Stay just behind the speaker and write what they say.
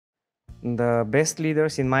The best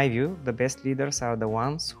leaders, in my view, the best leaders are the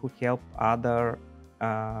ones who help other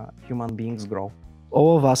human beings grow.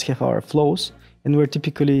 All of us have our flaws, and we're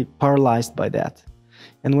typically paralyzed by that.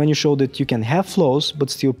 And when you show that you can have flaws but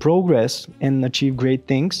still progress and achieve great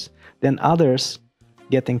things, then others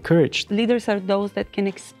get encouraged. Leaders are those that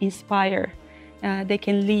can inspire, they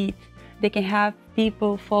can lead, they can have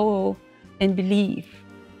people follow and believe.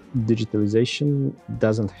 Digitalization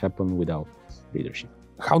doesn't happen without leadership.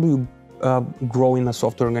 How do you grow in a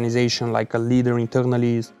software organization like a leader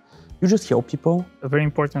internally? You just help people. A very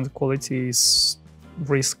important quality is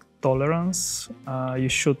risk tolerance. You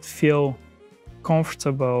should feel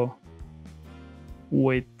comfortable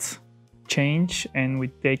with change and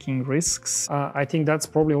with taking risks. I think that's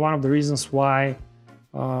probably one of the reasons why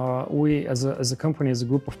we as a company, as a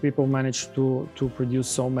group of people, managed to produce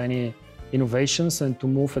so many innovations and to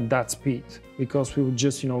move at that speed, because we would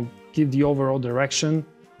just give the overall direction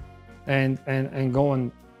and go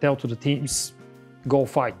and tell to the teams, go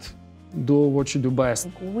fight, do what you do best.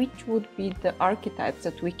 Which would be the archetypes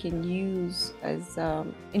that we can use as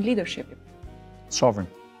in leadership? Sovereign.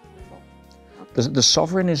 The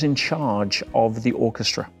sovereign is in charge of the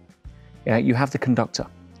orchestra. Yeah, you have the conductor,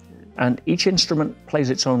 and each instrument plays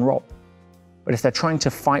its own role. But if they're trying to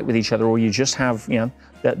fight with each other, or you just have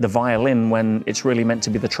the violin when it's really meant to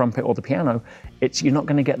be the trumpet or the piano, you're not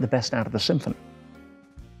going to get the best out of the symphony.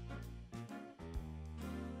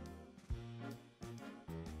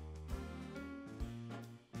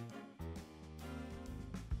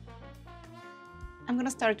 I'm going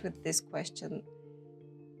to start with this question.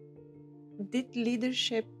 Did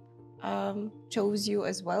leadership chose you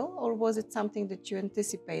as well, or was it something that you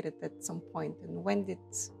anticipated at some point? And when did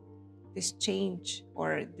this change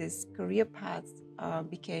or this career path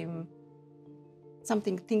became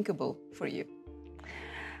something thinkable for you?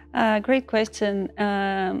 Great question.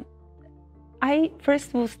 I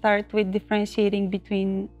first will start with differentiating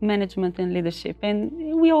between management and leadership. And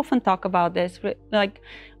we often talk about this. Like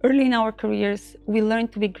early in our careers, we learn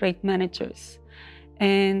to be great managers.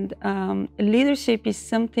 And leadership is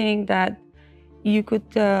something that you could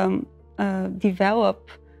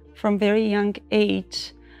develop from very young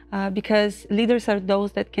age, because leaders are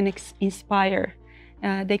those that can inspire,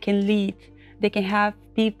 they can lead, they can have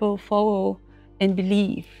people follow and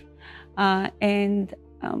believe.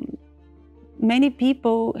 Many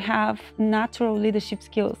people have natural leadership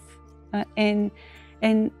skills, and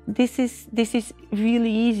this is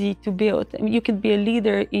really easy to build. I mean, you could be a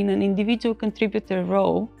leader in an individual contributor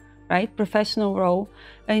role, right, professional role,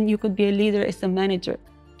 and you could be a leader as a manager.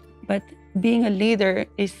 But being a leader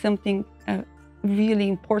is something really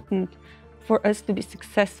important for us to be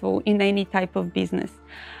successful in any type of business.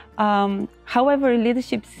 However,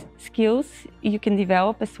 leadership skills you can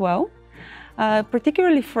develop as well.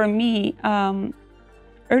 Particularly for me,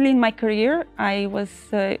 early in my career, I was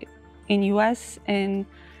in US, and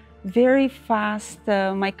very fast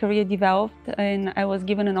my career developed, and I was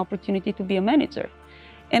given an opportunity to be a manager.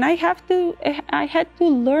 And I had to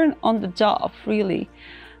learn on the job, really.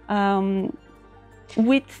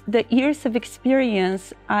 With the years of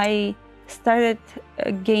experience, I started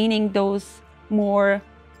gaining those more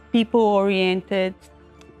people-oriented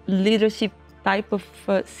leadership type of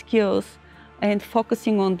skills, and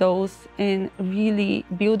focusing on those and really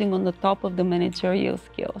building on the top of the managerial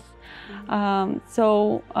skills. Am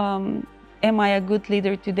I a good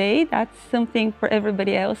leader today? That's something for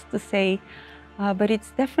everybody else to say, but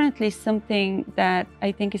it's definitely something that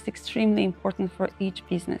I think is extremely important for each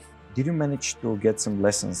business. Did you manage to get some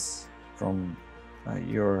lessons from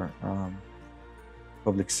your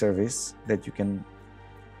public service that you can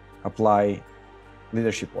apply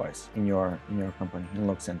leadership-wise in your company, in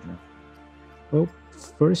Log Sentinel? Well,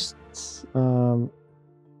 first,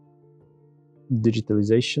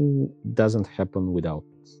 digitalization doesn't happen without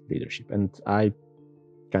leadership. And I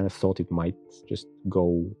kind of thought it might just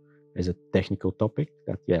go as a technical topic,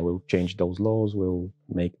 that, yeah, we'll change those laws, we'll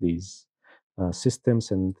make these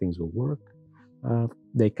systems and things will work.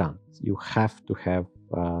 They can't. You have to have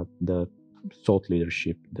the thought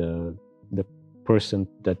leadership, the person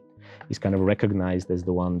that is kind of recognized as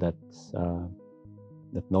the one that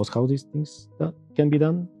knows how these things can be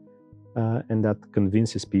done, and that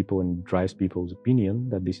convinces people and drives people's opinion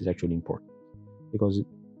that this is actually important. Because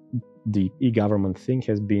the e-government thing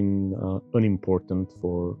has been unimportant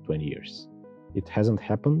for 20 years. It hasn't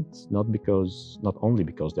happened not only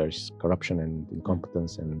because there's corruption and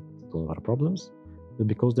incompetence and a lot of problems, but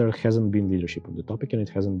because there hasn't been leadership on the topic and it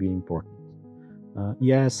hasn't been important.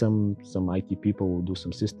 Yeah, some IT people will do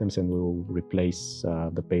some systems and will replace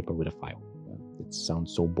the paper with a file. It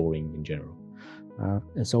sounds so boring in general.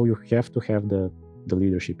 And so you have to have the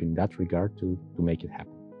leadership in that regard to make it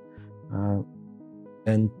happen.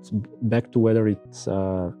 And back to whether it's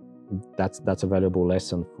that's a valuable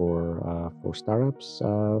lesson for startups.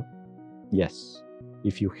 Yes,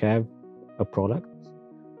 if you have a product,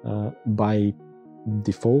 by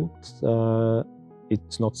default,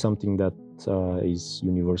 it's not something that is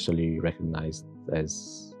universally recognized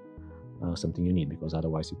as something you need, because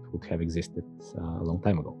otherwise it would have existed a long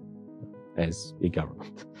time ago as a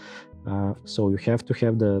government. So you have to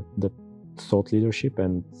have the thought leadership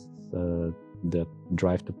and the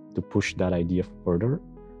drive to push that idea further,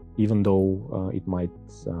 even though it might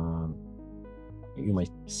you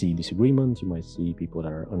might see disagreement, you might see people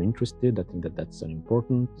that are uninterested. I think that that's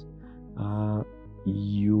unimportant.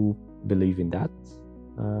 You believe in that,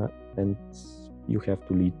 and you have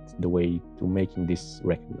to lead the way to making this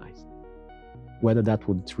recognized. Whether that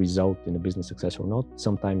would result in a business success or not,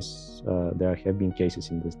 sometimes there have been cases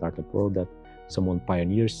in the startup world that someone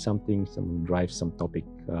pioneers something, someone drives some topic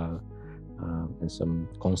and some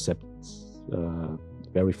concepts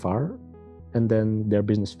very far, and then their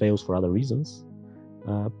business fails for other reasons.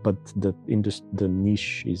 But the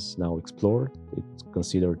niche is now explored, it's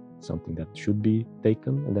considered something that should be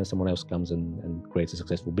taken, and then someone else comes and creates a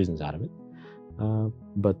successful business out of it.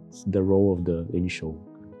 But the role of the initial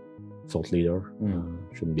thought leader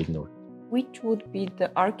shouldn't be ignored. Which would be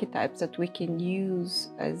the archetypes that we can use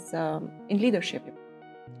as in leadership?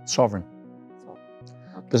 Sovereign.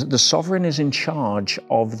 Okay. The sovereign is in charge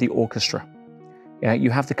of the orchestra. Yeah,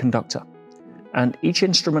 you have the conductor, and each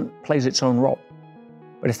instrument plays its own role.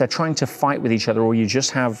 But if they're trying to fight with each other, or you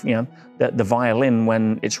just have, the violin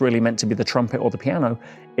when it's really meant to be the trumpet or the piano,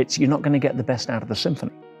 you're not going to get the best out of the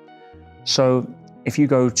symphony. So if you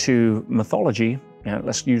go to mythology,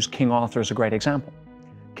 let's use King Arthur as a great example.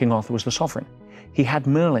 King Arthur was the sovereign. He had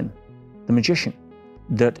Merlin, the magician,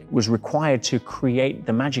 that was required to create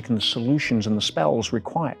the magic and the solutions and the spells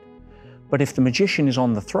required. But if the magician is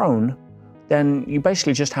on the throne, then you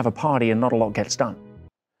basically just have a party and not a lot gets done.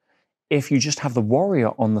 If you just have the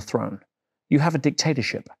warrior on the throne, you have a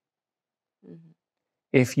dictatorship. Mm-hmm.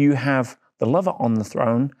 If you have the lover on the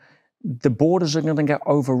throne, the borders are going to get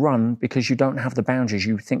overrun because you don't have the boundaries.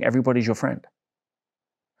 You think everybody's your friend,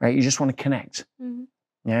 right? You just want to connect. Mm-hmm.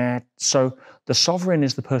 Yeah. So the sovereign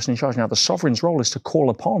is the person in charge. Now, the sovereign's role is to call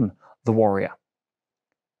upon the warrior.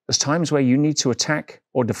 There's times where you need to attack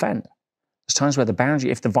or defend. There's times where the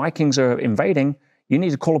boundary, if the Vikings are invading, you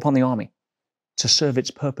need to call upon the army to serve its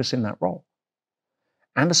purpose in that role.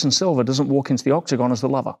 Anderson Silva doesn't walk into the octagon as the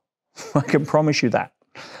lover. I can promise you that.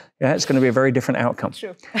 Yeah, it's going to be a very different outcome.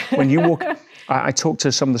 True. When you walk, I talk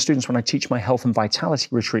to some of the students when I teach my health and vitality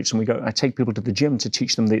retreats, and I take people to the gym to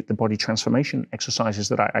teach them the body transformation exercises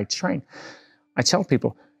that I train. I tell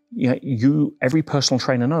people, every personal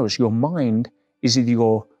trainer knows your mind is either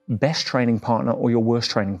your best training partner or your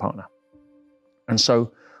worst training partner. And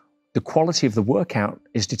so the quality of the workout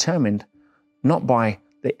is determined not by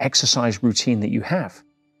the exercise routine that you have.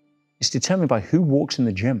 It's determined by who walks in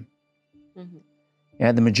the gym. Mm-hmm.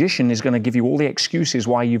 Yeah, the magician is going to give you all the excuses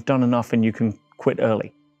why you've done enough and you can quit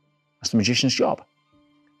early. That's the magician's job.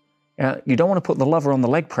 You don't want to put the lover on the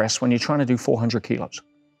leg press when you're trying to do 400 kilos.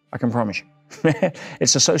 I can promise you.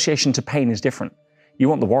 Its association to pain is different. You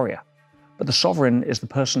want the warrior. But the sovereign is the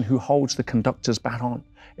person who holds the conductor's baton.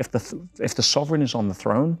 If the sovereign is on the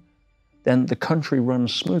throne, then the country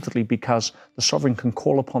runs smoothly because the sovereign can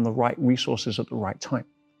call upon the right resources at the right time.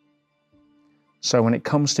 So when it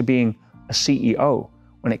comes to being a CEO,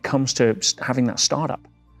 when it comes to having that startup,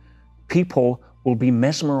 people will be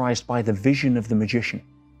mesmerized by the vision of the magician.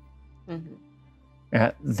 Mm-hmm.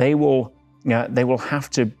 They will have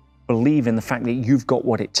to believe in the fact that you've got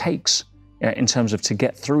what it takes in terms of to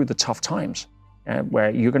get through the tough times,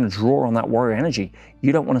 where you're going to draw on that warrior energy.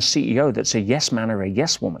 You don't want a CEO that's a yes man or a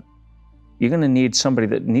yes woman. You're going to need somebody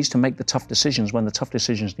that needs to make the tough decisions when the tough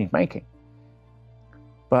decisions need making.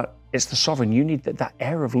 But it's the sovereign. You need that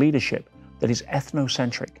air of leadership that is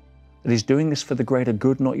ethnocentric, that is doing this for the greater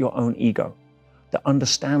good, not your own ego, that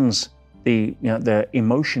understands the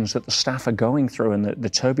emotions that the staff are going through and the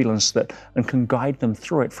turbulence and can guide them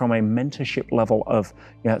through it from a mentorship level of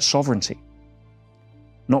sovereignty.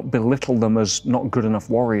 Not belittle them as not good enough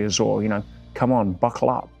warriors or, come on, buckle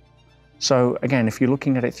up. So again, if you're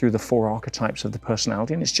looking at it through the 4 archetypes of the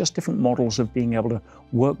personality, and it's just different models of being able to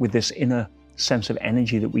work with this inner sense of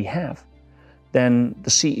energy that we have, then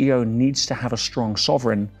the CEO needs to have a strong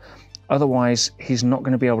sovereign. Otherwise, he's not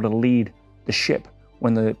going to be able to lead the ship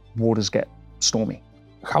when the waters get stormy.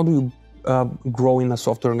 How do you grow in a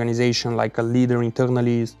software organization, like a leader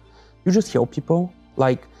internally? You just help people.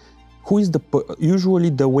 Like, usually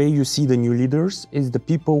the way you see the new leaders is the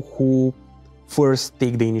people who first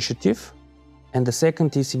take the initiative, and the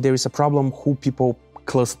second is if there is a problem, who people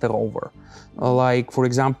cluster over. Like, for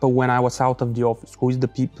example, when I was out of the office, who is the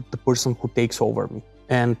person who takes over me?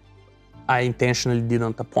 And I intentionally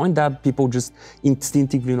didn't appoint that. People just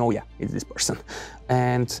instinctively know, yeah, it's this person.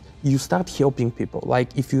 And you start helping people.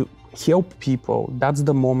 Like, if you help people, that's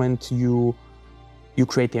the moment you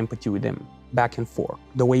create empathy with them, back and forth,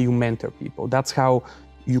 the way you mentor people. That's how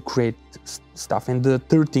you create stuff. And the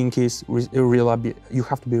third thing is you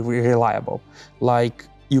have to be reliable. Like,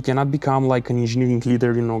 you cannot become like an engineering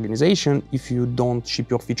leader in an organization if you don't ship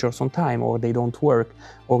your features on time, or they don't work,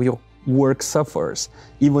 or your work suffers.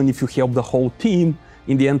 Even if you help the whole team,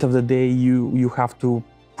 in the end of the day, you have to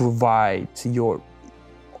provide your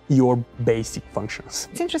basic functions.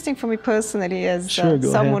 It's interesting for me personally, as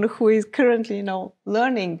someone who is currently,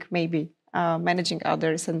 learning maybe managing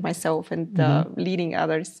others and myself and leading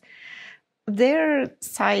others. There are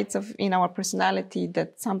sides in our personality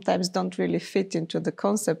that sometimes don't really fit into the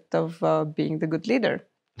concept of being the good leader.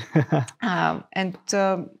 And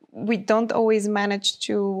we don't always manage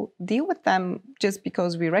to deal with them just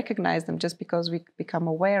because we recognize them, just because we become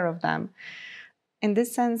aware of them. In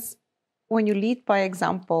this sense, when you lead by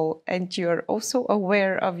example and you're also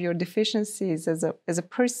aware of your deficiencies as a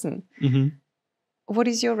person, what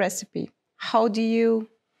is your recipe? How do you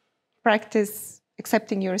practice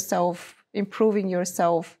accepting yourself, improving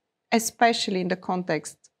yourself, especially in the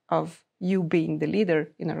context of you being the leader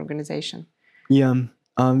in an organization? Yeah,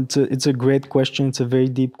 it's a great question. It's a very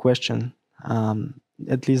deep question,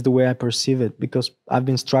 at least the way I perceive it, because I've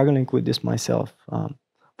been struggling with this myself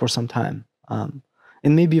for some time,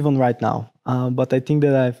 and maybe even right now. But I think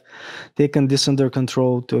that I've taken this under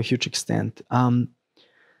control to a huge extent.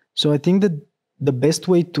 So I think that the best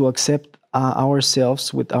way to accept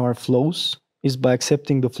ourselves with our flaws is by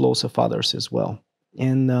accepting the flaws of others as well,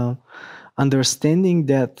 and understanding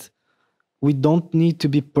that we don't need to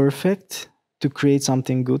be perfect to create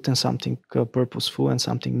something good and something purposeful and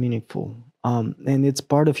something meaningful. And it's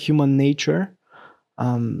part of human nature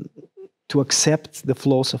to accept the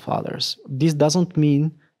flaws of others. This doesn't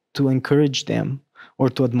mean to encourage them or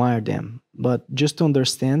to admire them, but just to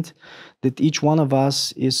understand that each one of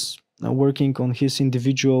us is working on his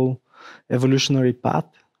individual evolutionary path,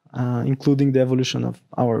 including the evolution of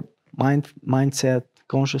our mindset,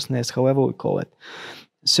 consciousness, however we call it.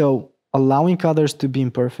 So allowing others to be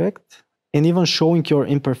imperfect and even showing your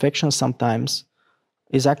imperfections sometimes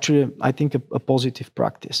is actually, I think, a positive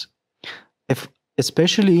practice.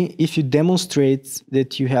 Especially if you demonstrate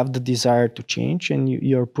that you have the desire to change and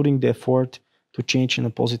you're putting the effort to change in a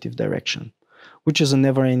positive direction, which is a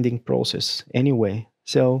never-ending process anyway.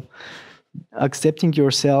 So accepting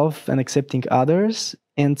yourself and accepting others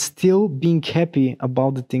and still being happy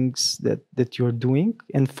about the things that you're doing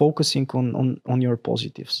and focusing on your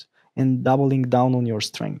positives and doubling down on your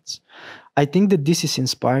strengths. I think that this is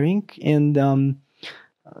inspiring, and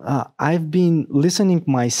I've been listening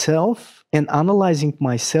myself and analyzing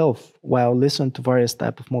myself while listening to various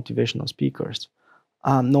types of motivational speakers,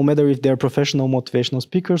 no matter if they're professional motivational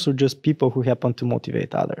speakers or just people who happen to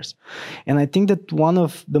motivate others. And I think that one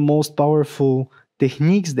of the most powerful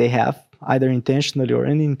techniques they have, either intentionally or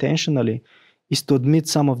unintentionally, is to admit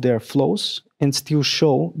some of their flaws and still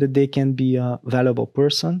show that they can be a valuable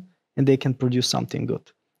person and they can produce something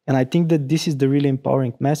good. And I think that this is the really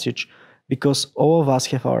empowering message, because all of us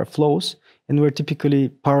have our flaws and we're typically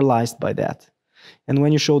paralyzed by that. And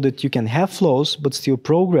when you show that you can have flaws but still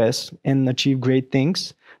progress and achieve great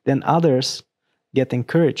things, then others get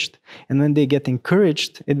encouraged. And when they get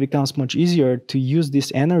encouraged, it becomes much easier to use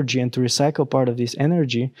this energy and to recycle part of this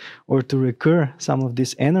energy, or to recur some of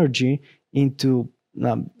this energy into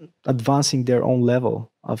advancing their own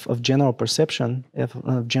level of general perception,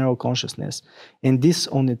 of general consciousness. And this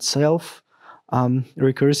on itself,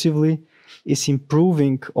 recursively, is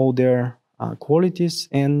improving all their qualities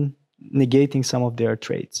and negating some of their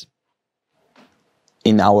traits.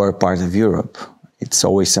 In our part of Europe, it's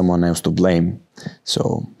always someone else to blame.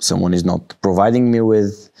 So someone is not providing me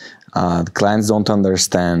with, the clients don't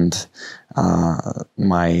understand,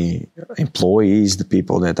 my employees, the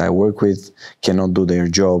people that I work with, cannot do their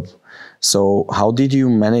job. So how did you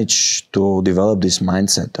manage to develop this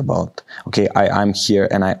mindset about, okay, I'm here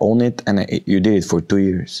and I own it, and you did it for 2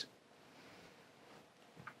 years?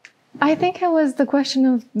 I think it was the question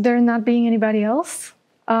of there not being anybody else.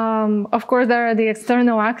 Of course, there are the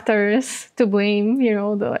external actors to blame. You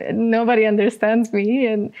know, nobody understands me,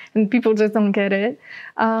 and people just don't get it.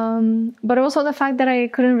 But also the fact that I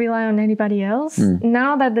couldn't rely on anybody else.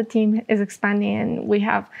 Now that the team is expanding and we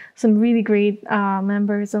have some really great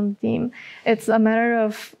members on the team, it's a matter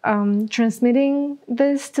of transmitting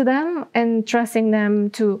this to them and trusting them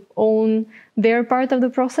to own their part of the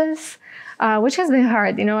process. Which has been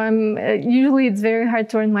hard. You know, usually it's very hard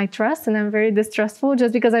to earn my trust, and I'm very distrustful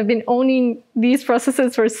just because I've been owning these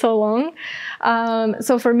processes for so long.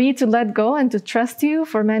 So for me to let go and to trust you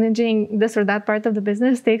for managing this or that part of the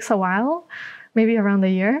business takes a while, maybe around a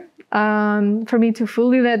year, for me to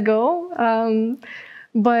fully let go.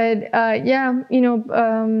 Yeah, you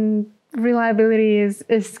know, reliability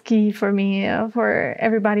is key for me, for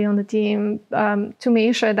everybody on the team, to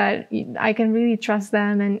make sure that I can really trust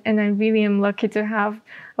them, and I really am lucky to have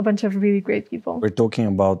a bunch of really great people. We're talking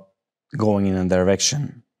about going in a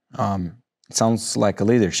direction. It sounds like a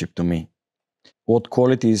leadership to me. What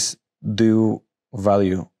qualities do you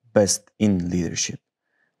value best in leadership?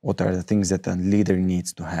 What are the things that a leader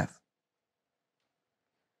needs to have?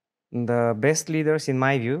 The best leaders, in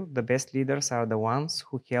my view, the best leaders are the ones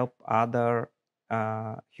who help other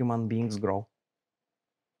human beings grow.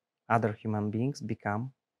 Other human beings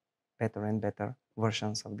become better and better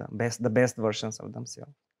versions of them, the best versions of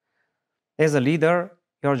themselves. As a leader,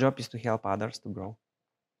 your job is to help others to grow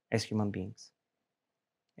as human beings.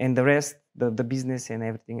 And the rest, the business and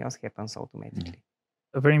everything else happens automatically.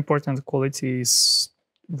 A very important quality is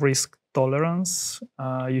risk tolerance.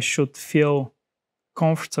 You should feel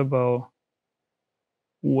comfortable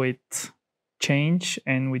with change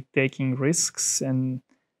and with taking risks, and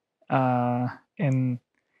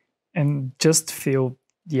just feel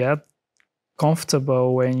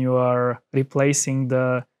comfortable when you are replacing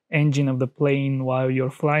the engine of the plane while you're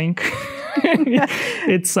flying.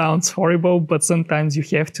 It sounds horrible, but sometimes you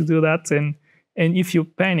have to do that, and if you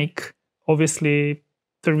panic, obviously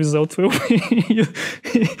the result will be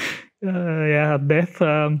death.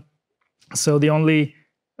 So the only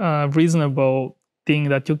reasonable thing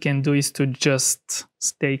that you can do is to just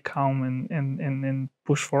stay calm and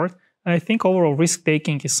push forward. I think overall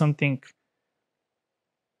risk-taking is something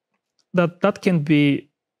that can be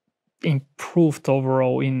improved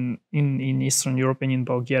overall in Eastern Europe and in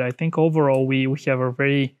Bulgaria. I think overall we have a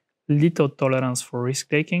very little tolerance for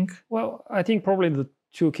risk-taking. Well, I think probably the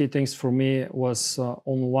two key things for me was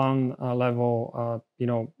on one level, you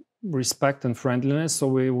know, respect and friendliness. So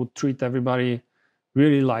we would treat everybody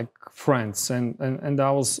really like friends, and that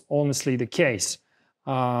was honestly the case.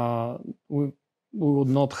 We would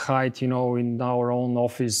not hide, you know, in our own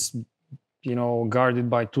office, you know, guarded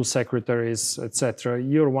by two secretaries, etc.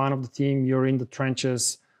 You're one of the team. You're in the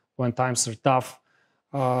trenches when times are tough.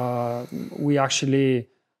 We actually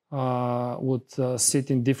would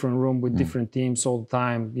sit in different room with different teams all the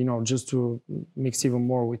time, you know, just to mix even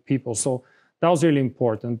more with people. So that was really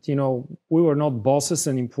important. You know, we were not bosses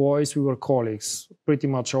and employees, we were colleagues, pretty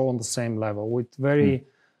much all on the same level, with very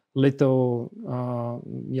little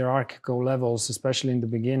hierarchical levels, especially in the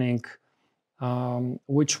beginning,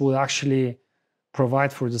 which will actually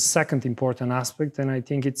provide for the second important aspect, and I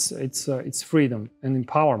think it's freedom and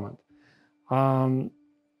empowerment.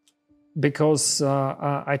 Because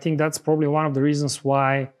I think that's probably one of the reasons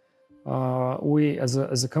why we as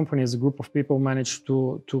a company, as a group of people, managed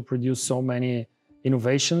to produce so many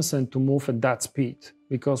innovations and to move at that speed,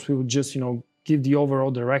 because we would just, you know, give the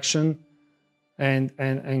overall direction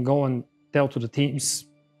and go and tell to the teams,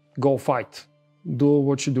 go fight, do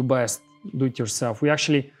what you do best, do it yourself. We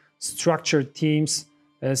actually structure teams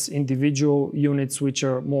as individual units which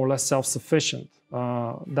are more or less self-sufficient.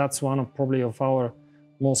 That's one of probably of our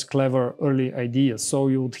most clever early ideas. So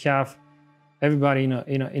you would have everybody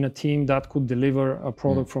in a team that could deliver a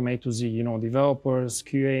product from A to Z. You know, developers,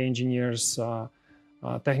 QA engineers,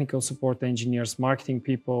 technical support engineers, marketing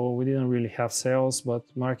people. We didn't really have sales, but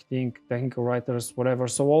marketing, technical writers, whatever.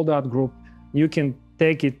 So all that group, you can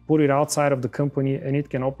take it, put it outside of the company, and it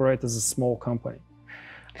can operate as a small company.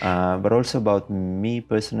 But also about me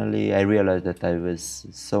personally, I realized that I was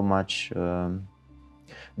so much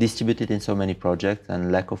distributed in so many projects,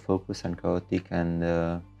 and lack of focus and chaotic,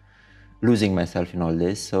 and losing myself in all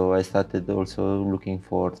this. So I started also looking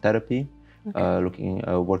for therapy,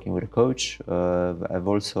 working with a coach. I've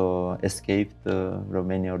also escaped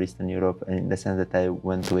Romania or Eastern Europe, in the sense that I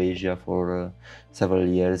went to Asia for several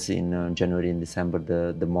years in January and December,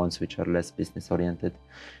 the months which are less business oriented,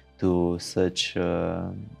 to search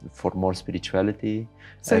for more spirituality.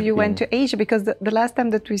 So you went to Asia, because the last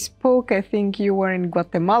time that we spoke, I think you were in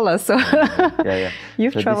Guatemala. So yeah.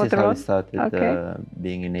 You've so traveled this is how around. it started,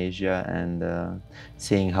 being in Asia and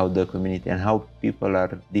seeing how the community and how people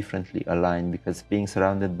are differently aligned, because being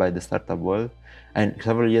surrounded by the startup world, and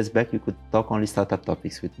several years back you could talk only startup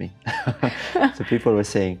topics with me. So people were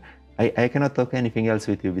saying, I cannot talk anything else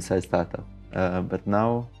with you besides startup. But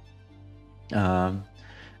now,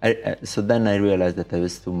 so then I realized that I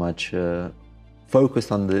was too much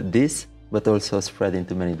focused on this, but also spread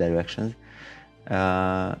into many directions.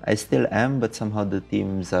 I still am, but somehow the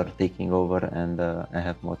teams are taking over and I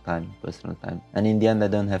have more time, personal time. And in the end, I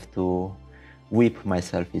don't have to whip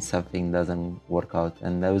myself if something doesn't work out.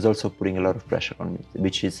 And I was also putting a lot of pressure on me,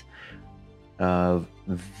 which is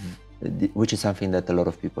something that a lot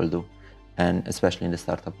of people do. And especially in the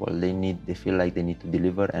startup world, they feel like they need to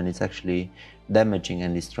deliver, and it's actually damaging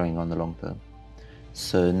and destroying on the long term.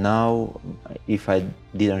 So now, if I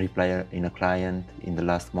didn't reply in a client in the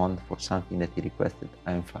last month for something that he requested,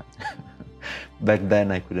 I'm fine. Back then,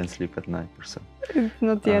 I couldn't sleep at night or so. It's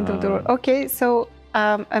not the end of the world. Okay, so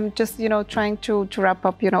I'm just, trying to wrap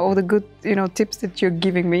up, all the good, tips that you're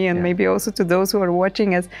giving me, and maybe also to those who are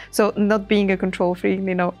watching us. So not being a control freak,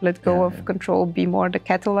 let go of control, be more the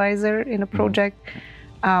catalyzer in a project,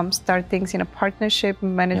 start things in a partnership,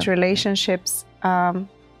 manage relationships.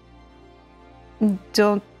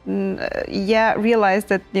 Don't realize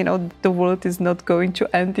that the world is not going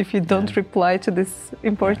to end if you don't reply to this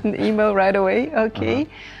important email right away. Okay.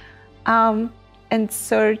 And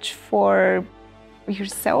search for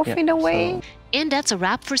yourself in a way. And that's a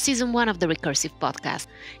wrap for season 1 of the Recursive podcast.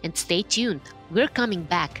 And stay tuned, we're coming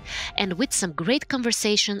back, and with some great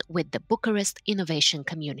conversation with the Bucharest innovation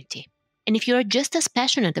community. And if you're just as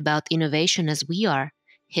passionate about innovation as we are,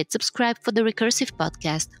 hit subscribe for the Recursive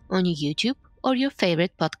podcast on YouTube or your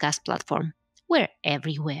favorite podcast platform. We're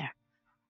everywhere.